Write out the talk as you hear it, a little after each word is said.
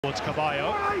Towards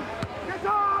Caballo.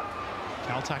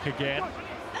 Caltac again.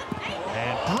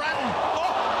 And Bratton.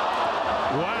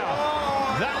 Oh!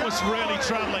 Wow. That was really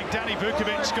troubling. Danny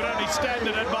Vukovic could only stand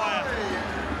and admire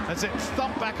as it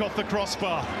thumped back off the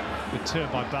crossbar. Good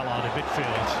turn by Ballard in midfield.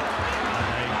 And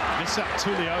they miss up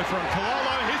Tullio from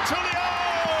Cololo. Here's Tullio!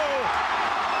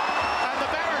 And the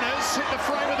Mariners hit the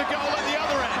frame of the goal at the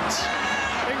other end.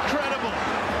 Incredible.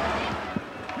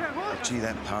 Gee,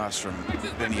 that pass from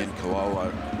Benny and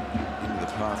Cololo into the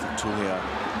path of Tullio.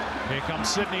 Here comes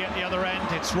Sydney at the other end.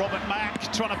 It's Robert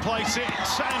Mack trying to place it.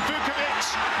 And Vukovic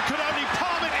could only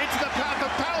palm it into the path of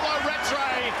Paolo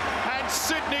Retre. And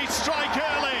Sydney strike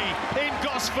early in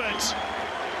Gosford.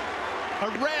 A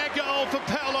rare goal for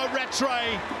Paolo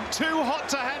Retre. Too hot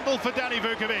to handle for Danny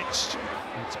Vukovic.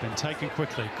 It's been taken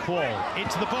quickly. Qual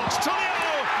into the box.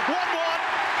 Tullio! 1-1.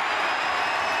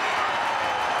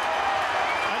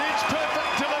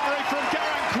 Perfect delivery from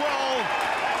Garang Qual,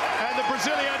 and the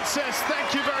Brazilian says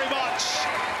thank you very much,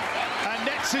 and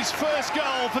nets his first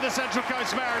goal for the Central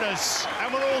Coast Mariners,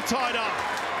 and we're all tied up.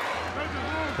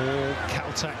 Paul,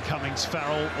 Caltac, Cummings,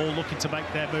 Farrell all looking to make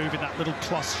their move in that little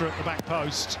cluster at the back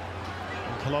post.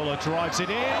 And Cololo drives it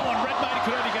in, and Redmayne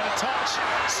could only get a touch.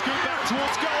 Scoop back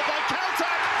towards goal by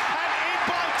Caltac, and in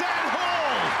by Dan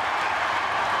Hall.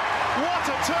 What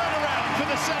a turnaround for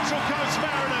the Central Coast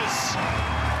Mariners.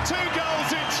 2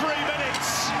 goals in 3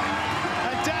 minutes.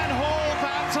 And Dan Hall,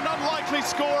 perhaps an unlikely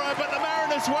scorer, but the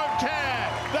Mariners won't care.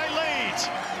 They lead.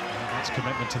 And that's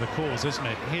commitment to the cause, isn't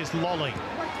it? Here's Lolly.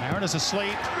 Mariners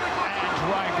asleep,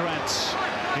 and Ryan Grant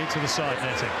into the side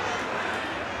netting.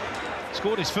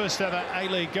 Scored his first ever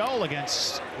A-League goal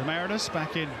against the Mariners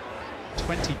back in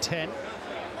 2010.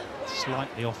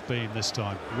 Slightly off beam this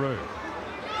time. Rue.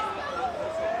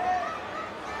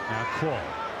 Now Qual.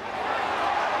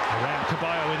 Around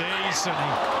Caballo with ease, and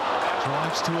he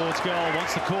drives towards goal.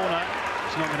 Wants the corner,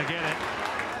 he's not going to get it.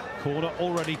 Corner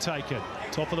already taken.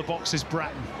 Top of the box is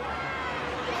Bratton.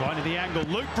 Finding the angle,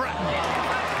 Luke Bratton.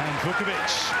 And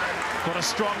Vukovic got a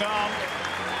strong arm.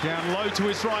 Down low to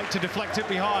his right to deflect it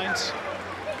behind.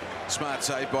 Smart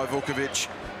save by Vukovic.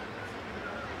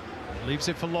 Leaves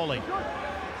it for Lolly.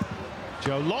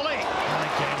 Joe Lolly. And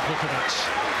again Vukovic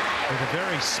with a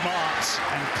very smart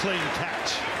and clean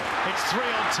catch. It's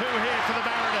 3-on-2 here for the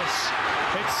Mariners.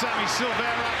 It's Sammy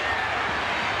Silvera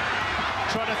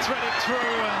trying to thread it through,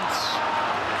 and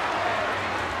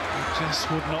it just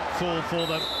would not fall for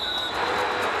them.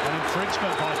 An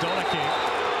infringement by Donachie.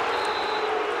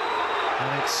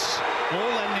 And it's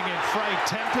all ending in frayed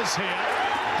tempers here.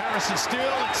 Harrison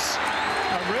Steele, it's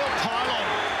a real pile-on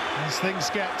as things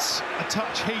get a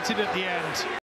touch heated at the end.